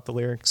think about the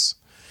lyrics?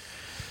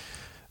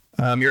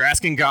 You're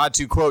asking God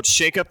to, quote,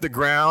 shake up the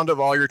ground of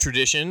all your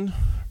tradition,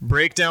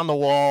 break down the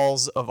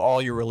walls of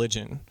all your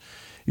religion.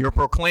 You're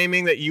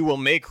proclaiming that you will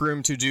make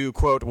room to do,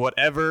 quote,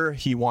 whatever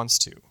he wants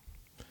to.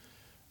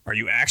 Are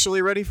you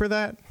actually ready for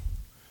that?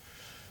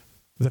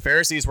 The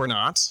Pharisees were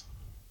not.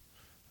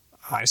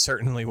 I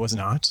certainly was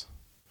not.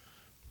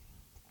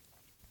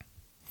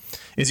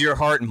 Is your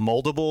heart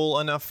moldable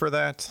enough for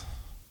that?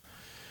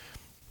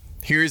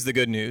 Here's the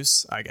good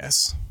news, I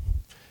guess.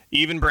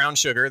 Even brown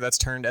sugar that's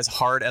turned as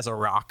hard as a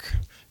rock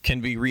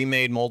can be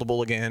remade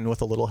moldable again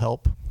with a little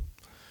help.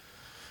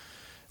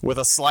 With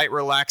a slight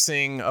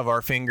relaxing of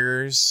our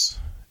fingers,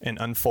 an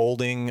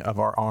unfolding of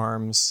our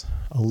arms,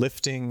 a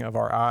lifting of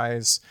our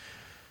eyes,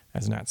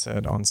 as Nat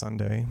said on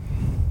Sunday,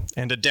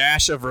 and a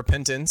dash of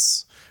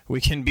repentance, we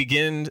can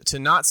begin to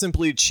not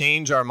simply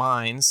change our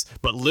minds,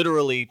 but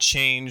literally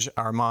change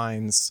our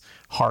minds,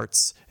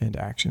 hearts, and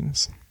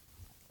actions.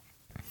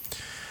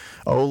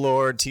 O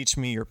Lord, teach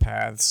me your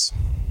paths.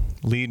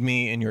 Lead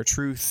me in your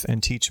truth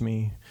and teach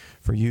me,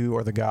 for you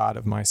are the God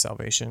of my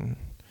salvation.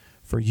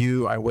 For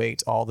you I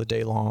wait all the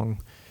day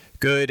long.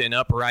 Good and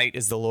upright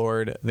is the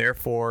Lord,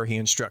 therefore he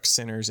instructs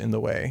sinners in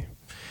the way.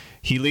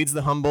 He leads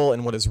the humble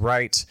in what is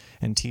right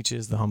and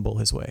teaches the humble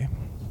his way.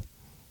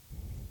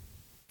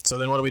 So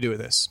then what do we do with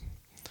this?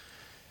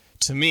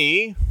 To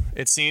me,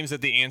 it seems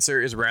that the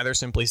answer is rather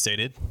simply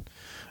stated.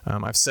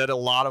 I've said a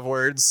lot of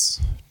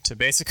words to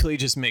basically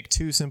just make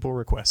two simple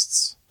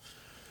requests.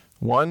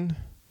 One,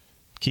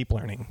 keep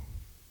learning.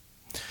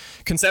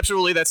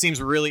 Conceptually, that seems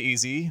really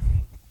easy,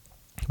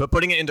 but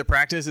putting it into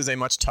practice is a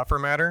much tougher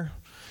matter.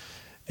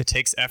 It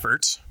takes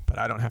effort, but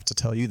I don't have to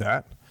tell you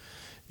that.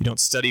 You don't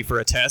study for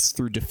a test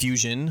through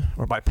diffusion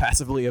or by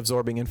passively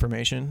absorbing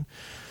information.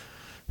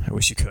 I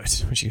wish you could.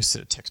 I wish you could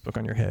sit a textbook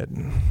on your head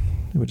and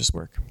it would just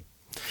work.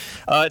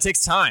 It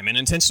takes time and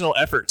intentional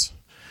effort.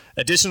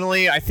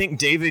 Additionally, I think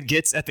David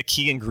gets at the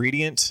key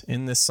ingredient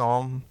in this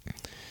psalm.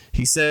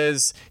 He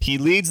says, he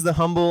leads the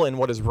humble in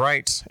what is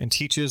right and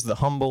teaches the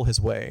humble his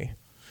way.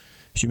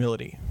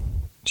 Humility.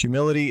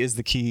 Humility is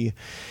the key.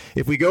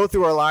 If we go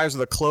through our lives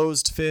with a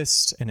closed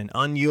fist and an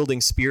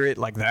unyielding spirit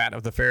like that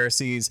of the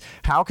Pharisees,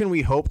 how can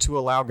we hope to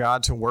allow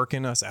God to work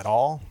in us at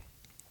all?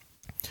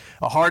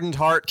 A hardened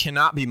heart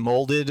cannot be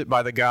molded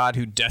by the God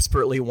who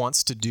desperately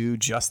wants to do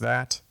just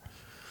that.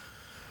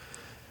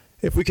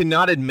 If we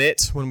cannot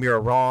admit when we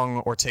are wrong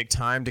or take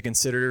time to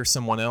consider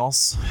someone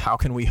else, how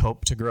can we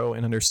hope to grow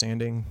in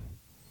understanding?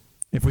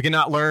 If we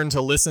cannot learn to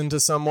listen to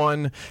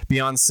someone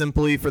beyond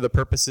simply for the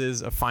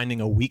purposes of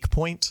finding a weak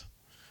point,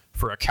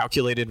 for a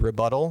calculated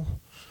rebuttal,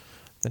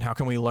 then how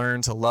can we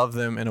learn to love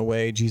them in a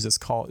way Jesus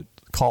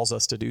calls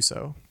us to do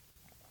so?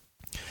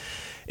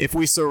 If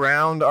we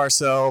surround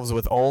ourselves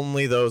with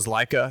only those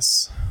like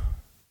us,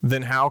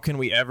 then how can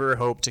we ever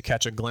hope to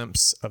catch a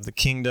glimpse of the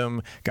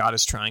kingdom God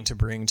is trying to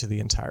bring to the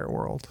entire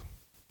world?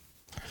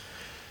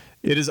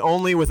 It is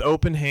only with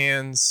open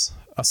hands,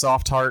 a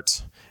soft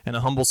heart, and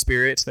a humble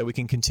spirit that we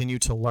can continue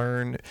to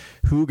learn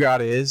who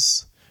God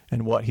is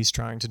and what he's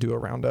trying to do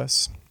around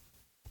us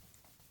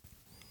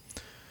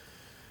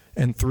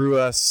and through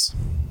us,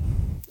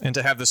 and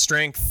to have the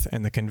strength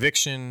and the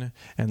conviction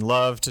and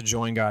love to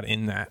join God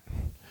in that.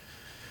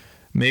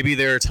 Maybe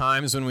there are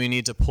times when we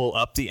need to pull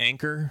up the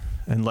anchor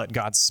and let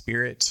God's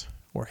spirit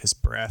or his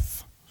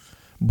breath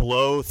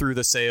blow through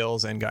the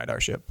sails and guide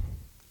our ship.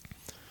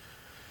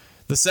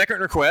 The second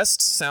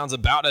request sounds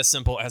about as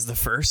simple as the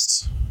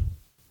first.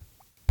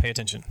 Pay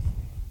attention.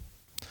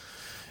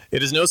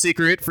 It is no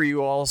secret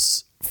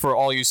for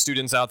all you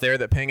students out there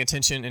that paying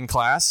attention in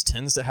class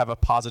tends to have a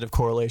positive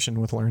correlation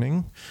with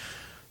learning,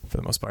 for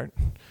the most part.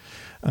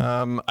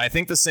 I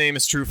think the same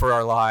is true for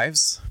our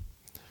lives.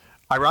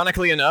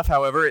 Ironically enough,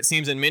 however, it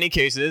seems in many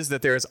cases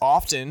that there is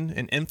often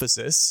an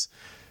emphasis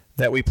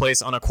that we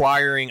place on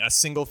acquiring a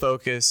single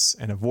focus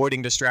and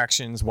avoiding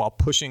distractions while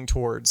pushing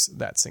towards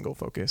that single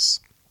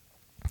focus.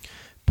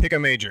 Pick a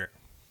major,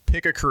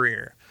 pick a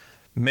career,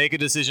 make a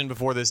decision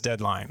before this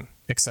deadline,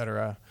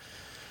 etc.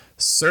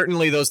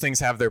 Certainly those things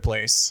have their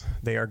place.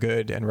 They are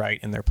good and right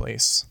in their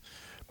place.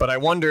 But I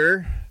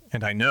wonder,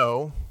 and I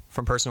know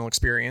from personal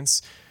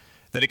experience,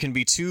 that it can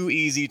be too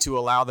easy to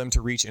allow them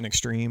to reach an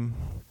extreme.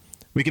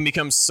 We can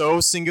become so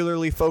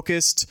singularly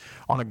focused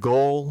on a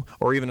goal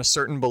or even a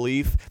certain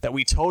belief that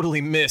we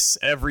totally miss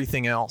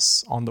everything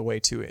else on the way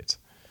to it.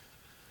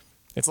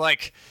 It's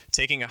like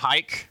taking a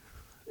hike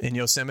in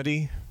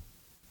Yosemite,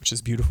 which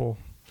is beautiful,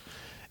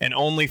 and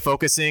only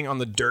focusing on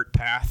the dirt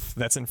path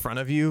that's in front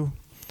of you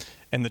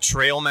and the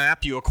trail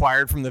map you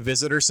acquired from the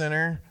visitor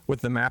center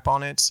with the map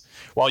on it,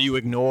 while you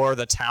ignore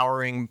the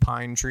towering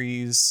pine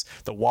trees,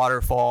 the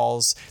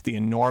waterfalls, the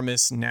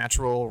enormous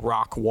natural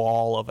rock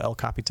wall of El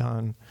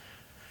Capitan.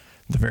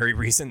 the very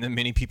reason that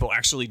many people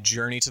actually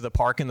journey to the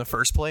park in the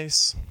first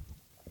place.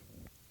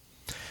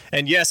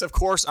 And yes, of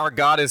course, our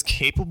God is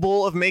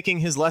capable of making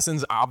his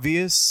lessons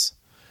obvious,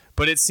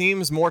 but it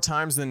seems more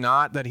times than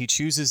not that he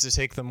chooses to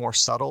take the more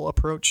subtle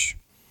approach.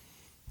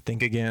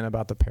 Think again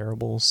about the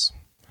parables.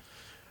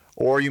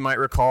 Or you might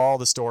recall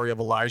the story of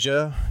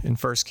Elijah in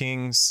 1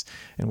 Kings,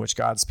 in which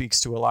God speaks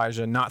to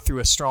Elijah not through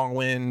a strong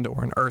wind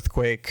or an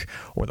earthquake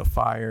or the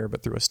fire,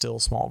 but through a still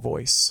small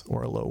voice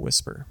or a low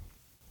whisper.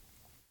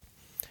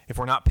 If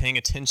we're not paying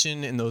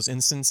attention in those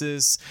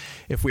instances,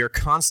 if we are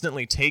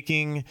constantly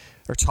taking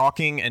or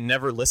talking and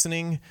never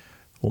listening,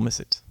 we'll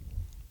miss it.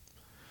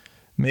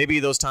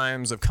 Maybe those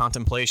times of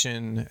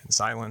contemplation and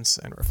silence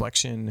and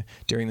reflection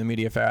during the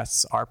media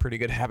fasts are pretty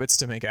good habits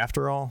to make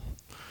after all.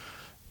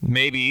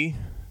 Maybe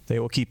they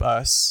will keep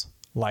us,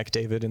 like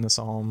David in the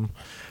Psalm,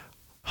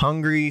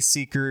 hungry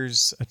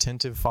seekers,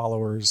 attentive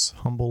followers,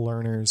 humble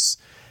learners,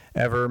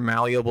 ever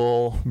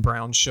malleable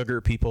brown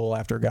sugar people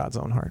after God's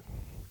own heart.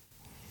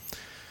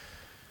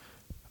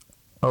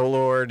 O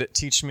Lord,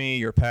 teach me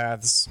your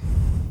paths.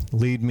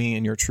 Lead me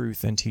in your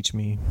truth and teach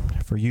me,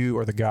 for you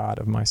are the God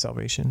of my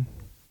salvation.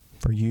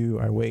 For you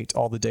I wait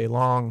all the day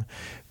long.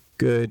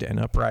 Good and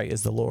upright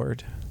is the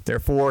Lord.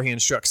 Therefore he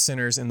instructs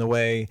sinners in the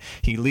way.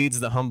 He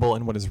leads the humble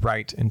in what is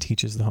right and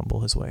teaches the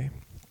humble his way.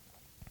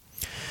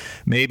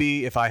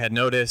 Maybe if I had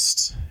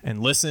noticed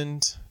and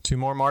listened to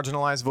more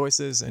marginalized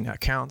voices and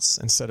accounts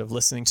instead of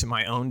listening to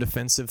my own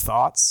defensive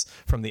thoughts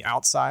from the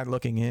outside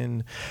looking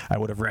in, I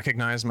would have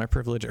recognized my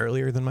privilege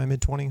earlier than my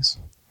mid-20s.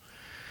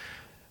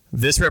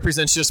 This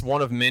represents just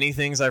one of many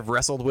things I've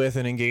wrestled with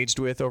and engaged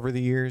with over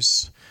the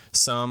years,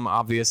 some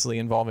obviously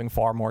involving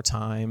far more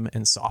time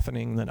and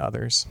softening than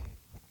others.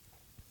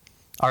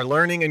 Our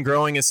learning and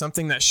growing is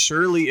something that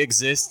surely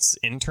exists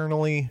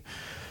internally,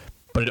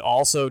 but it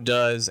also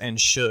does and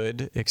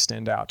should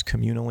extend out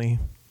communally.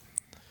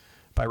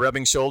 By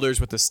rubbing shoulders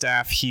with the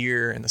staff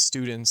here and the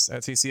students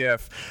at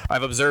CCF,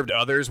 I've observed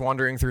others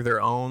wandering through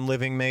their own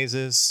living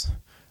mazes,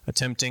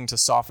 attempting to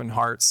soften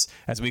hearts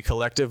as we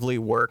collectively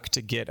work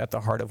to get at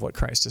the heart of what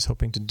Christ is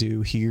hoping to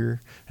do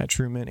here at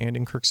Truman and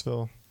in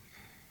Kirksville.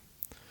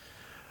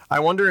 I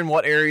wonder in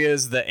what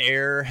areas the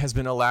air has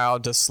been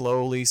allowed to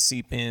slowly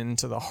seep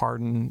into the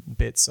hardened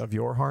bits of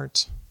your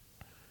heart.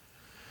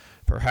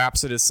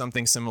 Perhaps it is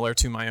something similar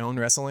to my own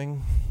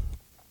wrestling.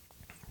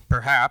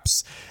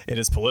 Perhaps it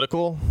is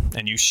political,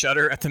 and you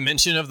shudder at the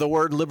mention of the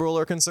word liberal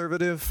or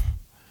conservative.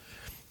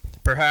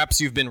 Perhaps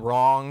you've been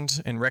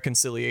wronged and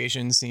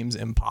reconciliation seems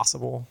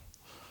impossible.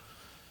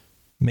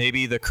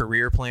 Maybe the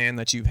career plan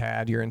that you've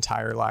had your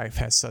entire life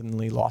has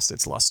suddenly lost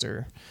its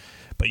luster,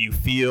 but you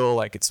feel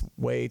like it's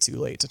way too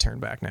late to turn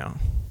back now.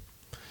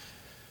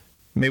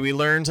 May we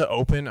learn to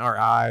open our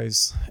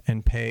eyes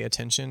and pay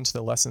attention to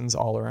the lessons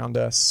all around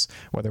us,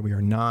 whether we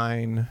are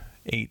 9,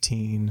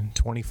 18,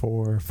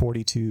 24,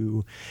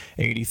 42,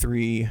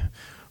 83,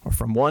 or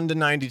from 1 to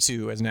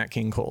 92, as Nat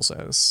King Cole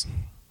says.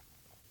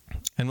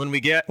 And when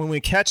we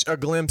catch a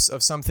glimpse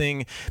of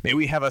something, may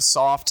we have a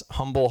soft,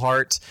 humble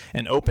heart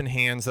and open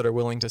hands that are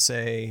willing to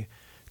say,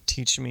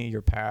 teach me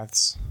your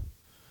paths,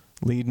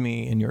 lead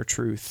me in your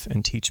truth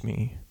and teach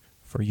me,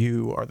 for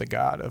you are the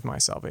God of my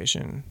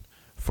salvation.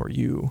 For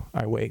you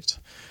I wait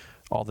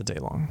all the day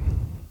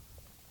long.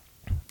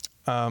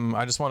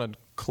 I just want to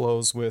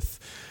close with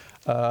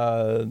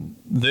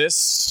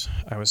this.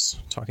 I was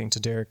talking to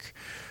Derek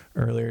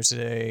earlier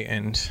today,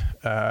 and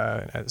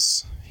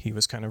as he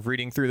was kind of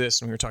reading through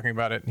this and we were talking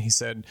about it, and he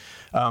said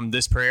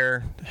this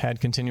prayer had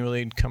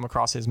continually come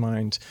across his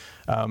mind,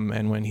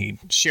 and when he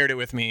shared it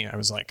with me, I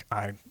was like,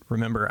 I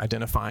remember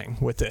identifying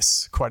with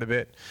this quite a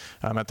bit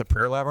at the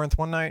prayer labyrinth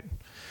one night.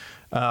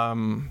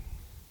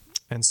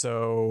 And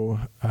so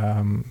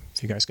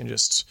if you guys can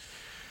just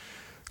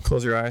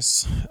close your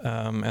eyes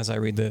as I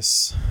read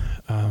this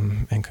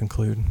and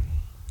conclude.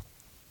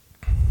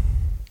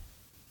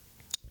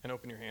 And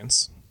open your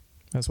hands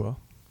as well.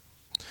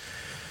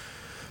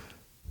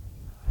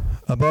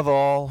 Above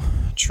all,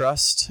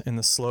 trust in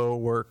the slow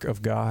work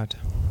of God.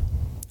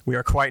 We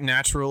are quite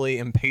naturally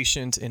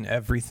impatient in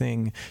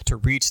everything to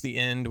reach the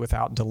end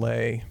without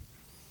delay.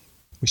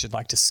 We should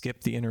like to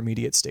skip the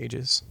intermediate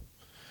stages.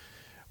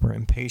 We're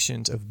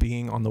impatient of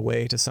being on the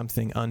way to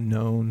something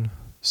unknown,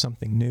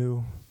 something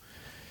new.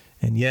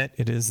 And yet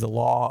it is the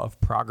law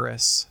of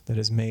progress that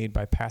is made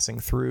by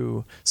passing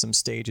through some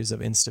stages of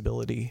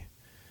instability,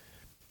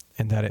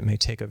 and that it may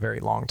take a very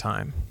long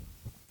time.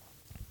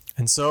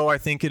 And so I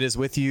think it is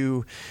with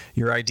you.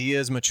 Your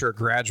ideas mature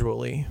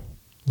gradually.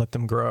 Let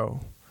them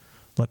grow.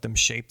 Let them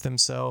shape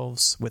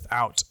themselves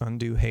without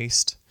undue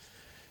haste.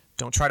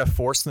 Don't try to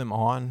force them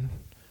on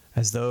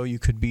as though you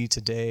could be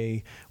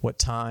today what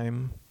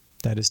time,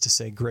 that is to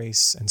say,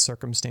 grace and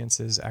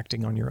circumstances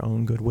acting on your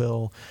own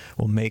goodwill,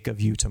 will make of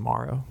you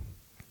tomorrow.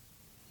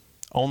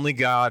 Only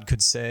God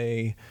could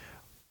say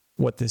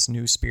what this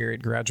new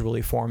spirit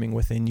gradually forming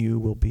within you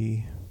will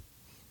be.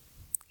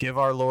 Give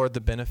our Lord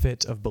the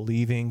benefit of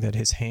believing that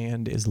his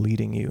hand is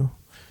leading you,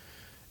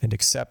 and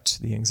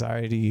accept the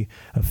anxiety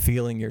of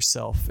feeling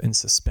yourself in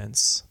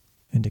suspense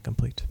and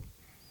incomplete.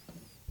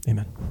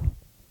 Amen.